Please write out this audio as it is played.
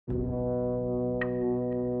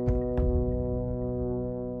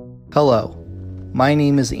Hello, my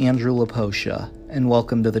name is Andrew Laposha, and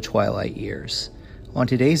welcome to the Twilight Years. On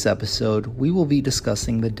today's episode, we will be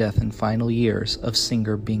discussing the death and final years of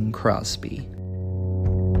singer Bing Crosby.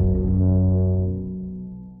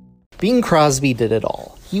 Bing Crosby did it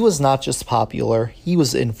all. He was not just popular, he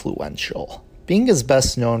was influential. Bing is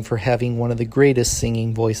best known for having one of the greatest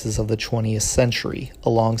singing voices of the 20th century,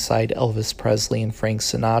 alongside Elvis Presley and Frank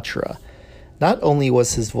Sinatra. Not only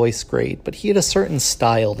was his voice great, but he had a certain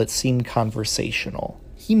style that seemed conversational.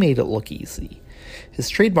 He made it look easy. His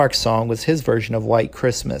trademark song was his version of White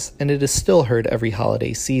Christmas, and it is still heard every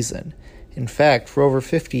holiday season. In fact, for over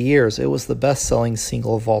 50 years, it was the best-selling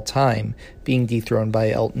single of all time, being dethroned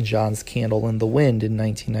by Elton John's Candle in the Wind in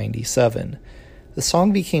 1997. The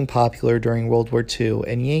song became popular during World War II,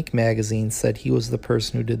 and Yank magazine said he was the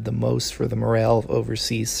person who did the most for the morale of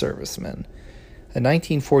overseas servicemen. A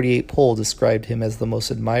 1948 poll described him as the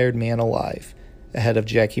most admired man alive, ahead of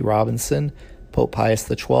Jackie Robinson, Pope Pius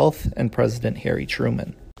XII, and President Harry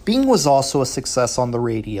Truman. Bing was also a success on the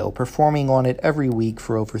radio, performing on it every week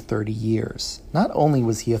for over 30 years. Not only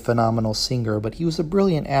was he a phenomenal singer, but he was a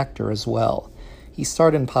brilliant actor as well. He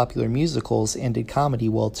starred in popular musicals and did comedy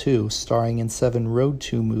well too, starring in 7 Road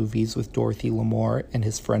to movies with Dorothy Lamour and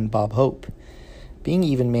his friend Bob Hope. Bing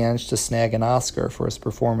even managed to snag an Oscar for his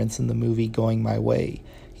performance in the movie Going My Way.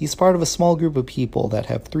 He's part of a small group of people that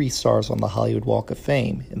have 3 stars on the Hollywood Walk of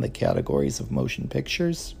Fame in the categories of motion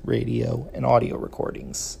pictures, radio, and audio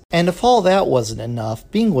recordings. And if all that wasn't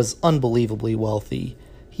enough, Bing was unbelievably wealthy.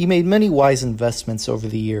 He made many wise investments over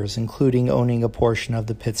the years, including owning a portion of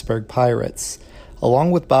the Pittsburgh Pirates.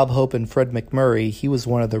 Along with Bob Hope and Fred McMurray, he was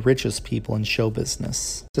one of the richest people in show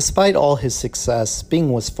business. Despite all his success,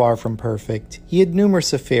 Bing was far from perfect. He had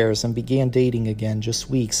numerous affairs and began dating again just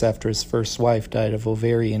weeks after his first wife died of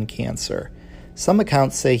ovarian cancer. Some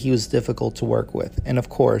accounts say he was difficult to work with, and of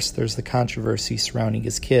course, there's the controversy surrounding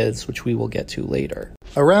his kids, which we will get to later.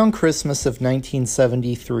 Around Christmas of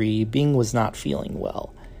 1973, Bing was not feeling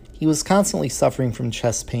well. He was constantly suffering from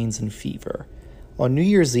chest pains and fever. On New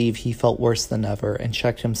Year's Eve, he felt worse than ever and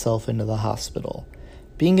checked himself into the hospital.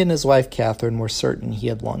 Bing and his wife Catherine were certain he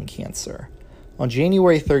had lung cancer. On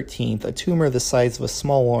January 13th, a tumor the size of a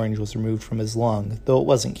small orange was removed from his lung, though it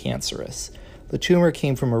wasn't cancerous. The tumor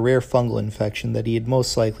came from a rare fungal infection that he had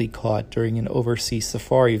most likely caught during an overseas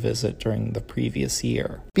safari visit during the previous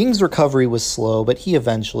year. Bing's recovery was slow, but he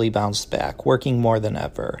eventually bounced back, working more than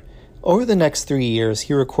ever. Over the next 3 years,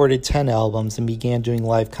 he recorded 10 albums and began doing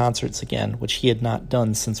live concerts again, which he had not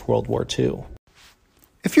done since World War II.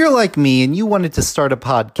 If you're like me and you wanted to start a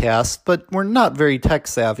podcast, but were not very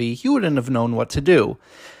tech-savvy, you wouldn't have known what to do.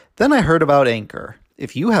 Then I heard about Anchor.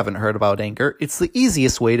 If you haven't heard about Anchor, it's the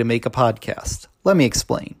easiest way to make a podcast. Let me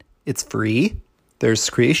explain. It's free.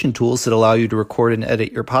 There's creation tools that allow you to record and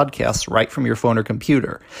edit your podcasts right from your phone or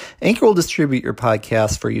computer. Anchor will distribute your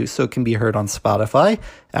podcast for you so it can be heard on Spotify,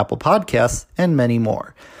 Apple Podcasts, and many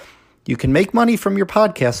more. You can make money from your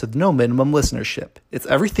podcast with no minimum listenership. It's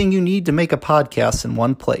everything you need to make a podcast in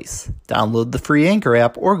one place. Download the free Anchor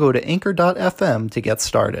app or go to anchor.fm to get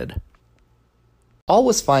started. All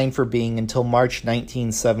was fine for Bing until March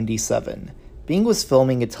 1977. Bing was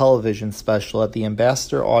filming a television special at the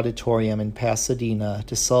Ambassador Auditorium in Pasadena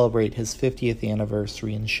to celebrate his 50th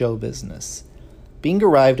anniversary in show business. Bing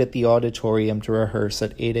arrived at the auditorium to rehearse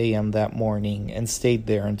at 8 a.m. that morning and stayed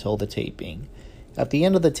there until the taping. At the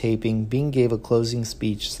end of the taping, Bing gave a closing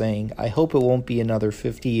speech saying, "I hope it won't be another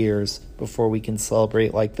 50 years before we can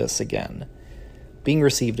celebrate like this again." Bing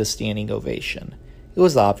received a standing ovation. It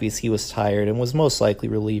was obvious he was tired and was most likely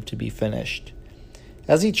relieved to be finished.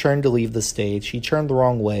 As he turned to leave the stage, he turned the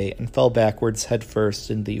wrong way and fell backwards headfirst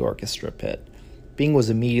into the orchestra pit. Bing was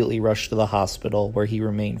immediately rushed to the hospital, where he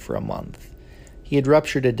remained for a month. He had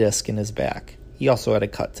ruptured a disc in his back. He also had a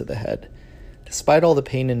cut to the head. Despite all the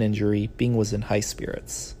pain and injury, Bing was in high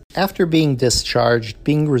spirits. After being discharged,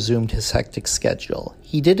 Bing resumed his hectic schedule.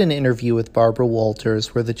 He did an interview with Barbara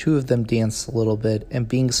Walters where the two of them danced a little bit, and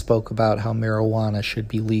Bing spoke about how marijuana should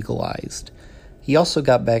be legalized. He also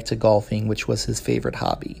got back to golfing, which was his favorite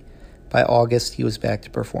hobby. By August, he was back to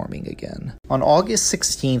performing again. On August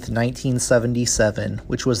 16, 1977,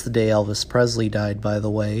 which was the day Elvis Presley died, by the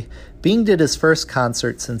way, Bing did his first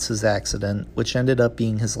concert since his accident, which ended up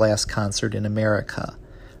being his last concert in America.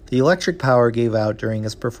 The electric power gave out during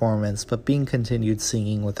his performance, but Bing continued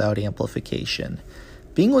singing without amplification.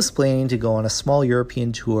 Bing was planning to go on a small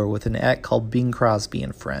European tour with an act called Bing Crosby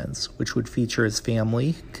and Friends, which would feature his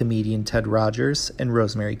family, comedian Ted Rogers, and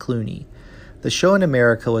Rosemary Clooney. The show in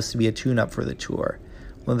America was to be a tune-up for the tour.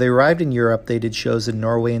 When they arrived in Europe, they did shows in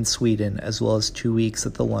Norway and Sweden, as well as 2 weeks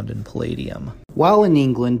at the London Palladium. While in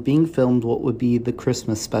England, Bing filmed what would be the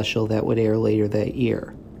Christmas special that would air later that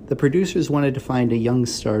year. The producers wanted to find a young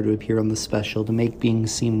star to appear on the special to make Bing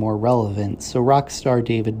seem more relevant, so rock star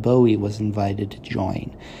David Bowie was invited to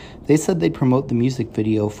join. They said they'd promote the music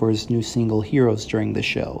video for his new single Heroes during the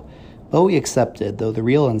show. Bowie accepted, though the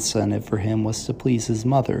real incentive for him was to please his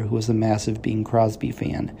mother, who was a massive Bing Crosby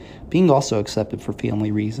fan. Bing also accepted for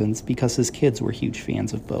family reasons, because his kids were huge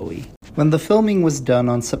fans of Bowie. When the filming was done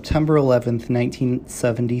on September 11,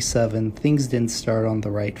 1977, things didn't start on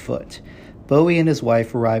the right foot. Bowie and his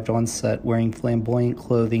wife arrived on set wearing flamboyant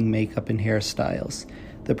clothing, makeup, and hairstyles.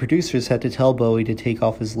 The producers had to tell Bowie to take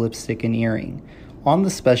off his lipstick and earring. On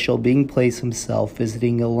the special, Bing plays himself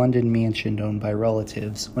visiting a London mansion owned by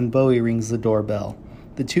relatives when Bowie rings the doorbell.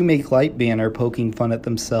 The two make light banter, poking fun at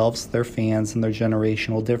themselves, their fans, and their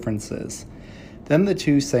generational differences. Then the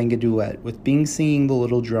two sang a duet, with Bing singing The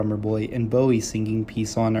Little Drummer Boy and Bowie singing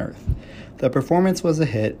Peace on Earth. The performance was a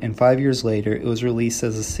hit, and 5 years later it was released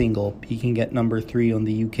as a single, peaking at number 3 on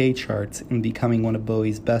the UK charts and becoming one of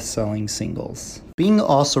Bowie's best-selling singles. Bing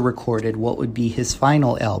also recorded what would be his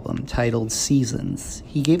final album, titled Seasons.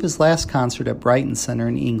 He gave his last concert at Brighton Centre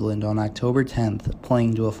in England on October 10th,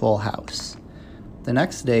 playing to a full house. The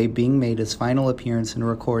next day, Bing made his final appearance in a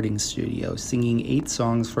recording studio, singing 8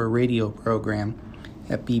 songs for a radio program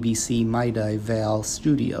at BBC Maida Vale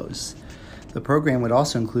Studios. The program would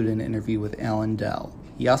also include an interview with Alan Dell.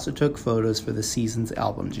 He also took photos for the Seasons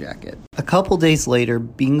album jacket. A couple days later,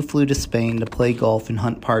 Bing flew to Spain to play golf and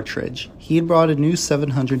hunt partridge. He had brought a new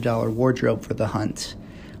 $700 wardrobe for the hunt.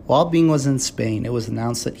 While Bing was in Spain, it was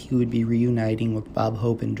announced that he would be reuniting with Bob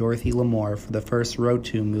Hope and Dorothy Lamour for the first Road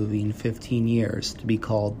to movie in 15 years, to be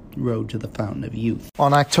called Road to the Fountain of Youth.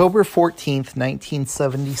 On October 14,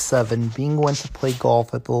 1977, Bing went to play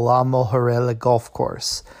golf at the La Mojarella golf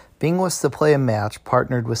course. Bing was to play a match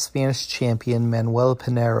partnered with Spanish champion Manuel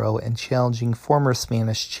Pinero and challenging former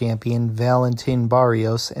Spanish champion Valentin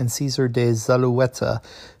Barrios and Cesar de Zalueta,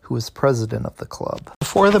 who was president of the club.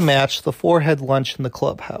 Before the match, the four had lunch in the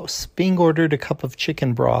clubhouse. Bing ordered a cup of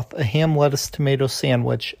chicken broth, a ham, lettuce, tomato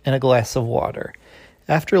sandwich, and a glass of water.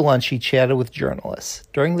 After lunch, he chatted with journalists.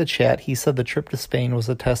 During the chat, he said the trip to Spain was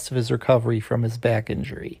a test of his recovery from his back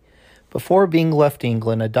injury. Before Bing left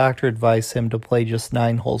England, a doctor advised him to play just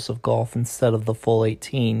 9 holes of golf instead of the full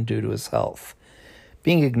 18 due to his health.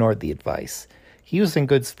 Bing ignored the advice. He was in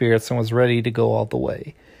good spirits and was ready to go all the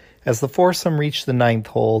way. As the foursome reached the 9th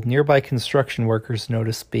hole, nearby construction workers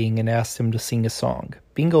noticed Bing and asked him to sing a song.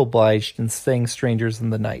 Bing obliged and sang Strangers in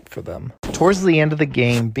the Night for them. Towards the end of the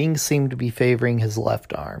game, Bing seemed to be favoring his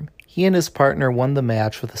left arm. He and his partner won the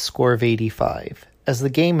match with a score of 85. As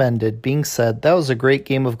the game ended, Bing said, "That was a great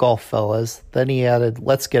game of golf, fellas." Then he added,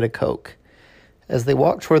 "Let's get a Coke." As they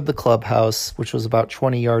walked toward the clubhouse, which was about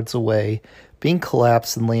 20 yards away, Bing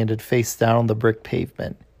collapsed and landed face down on the brick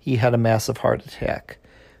pavement. He had a massive heart attack.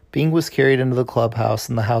 Bing was carried into the clubhouse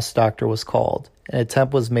and the house doctor was called. An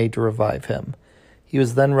attempt was made to revive him. He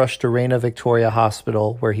was then rushed to Reina Victoria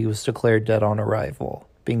Hospital, where he was declared dead on arrival.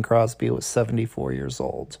 Bing Crosby was 74 years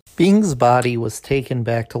old. Bing's body was taken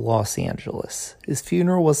back to Los Angeles. His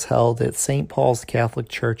funeral was held at St. Paul's Catholic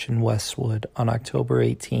Church in Westwood on October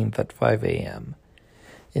 18th at 5 a.m.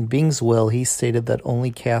 In Bing's will, he stated that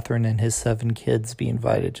only Catherine and his 7 kids be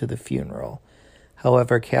invited to the funeral.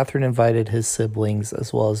 However, Catherine invited his siblings,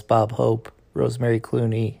 as well as Bob Hope, Rosemary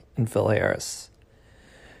Clooney, and Phil Harris.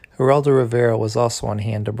 Geraldo Rivera was also on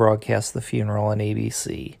hand to broadcast the funeral on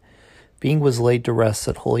ABC. Bing was laid to rest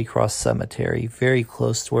at Holy Cross Cemetery, very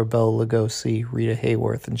close to where Bela Lugosi, Rita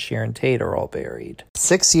Hayworth, and Sharon Tate are all buried.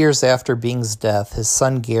 6 years after Bing's death, his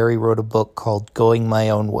son Gary wrote a book called Going My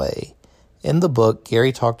Own Way. In the book,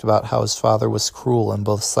 Gary talked about how his father was cruel and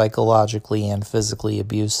both psychologically and physically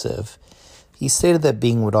abusive. He stated that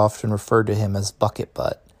Bing would often refer to him as Bucket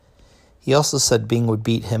Butt. He also said Bing would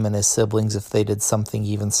beat him and his siblings if they did something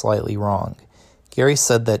even slightly wrong. Gary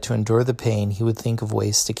said that to endure the pain, he would think of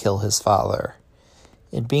ways to kill his father.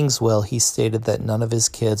 In Bing's will, he stated that none of his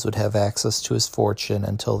kids would have access to his fortune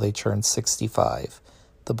until they turned 65.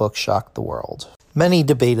 The book shocked the world. Many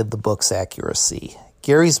debated the book's accuracy.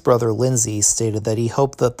 Gary's brother Lindsay stated that he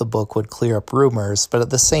hoped that the book would clear up rumors, but at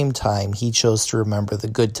the same time, he chose to remember the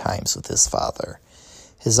good times with his father.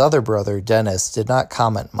 His other brother, Dennis, did not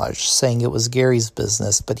comment much, saying it was Gary's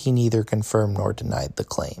business, but he neither confirmed nor denied the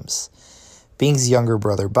claims. Bing's younger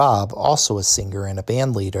brother Bob, also a singer and a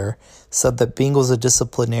band leader, said that Bing was a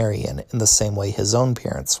disciplinarian in the same way his own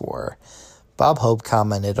parents were. Bob Hope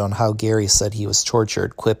commented on how Gary said he was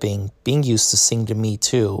tortured, quipping, "Bing used to sing to me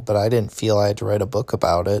too, but I didn't feel I had to write a book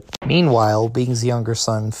about it." Meanwhile, Bing's younger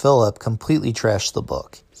son, Philip, completely trashed the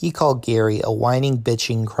book. He called Gary a whining,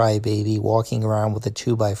 bitching crybaby walking around with a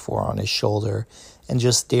 2x4 on his shoulder and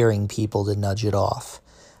just daring people to nudge it off.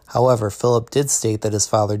 However, Philip did state that his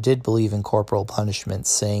father did believe in corporal punishment,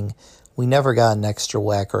 saying, "We never got an extra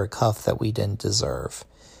whack or a cuff that we didn't deserve."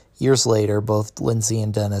 Years later, both Lindsay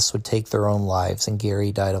and Dennis would take their own lives, and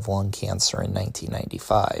Gary died of lung cancer in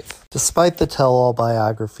 1995. Despite the tell-all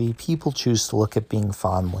biography, people choose to look at Bing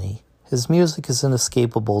fondly. His music is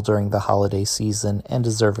inescapable during the holiday season, and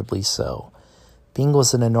deservedly so. Bing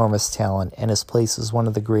was an enormous talent, and his place as one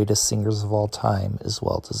of the greatest singers of all time is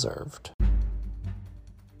well deserved.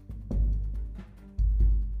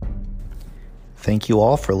 Thank you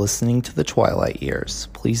all for listening to The Twilight Years.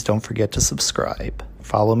 Please don't forget to subscribe.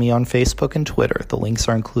 Follow me on Facebook and Twitter. The links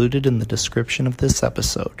are included in the description of this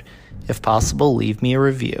episode. If possible, leave me a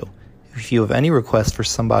review. If you have any requests for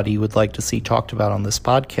somebody you would like to see talked about on this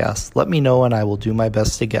podcast, let me know and I will do my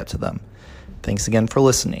best to get to them. Thanks again for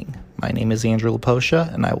listening. My name is Andrew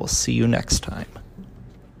Laposha, and I will see you next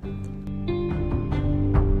time.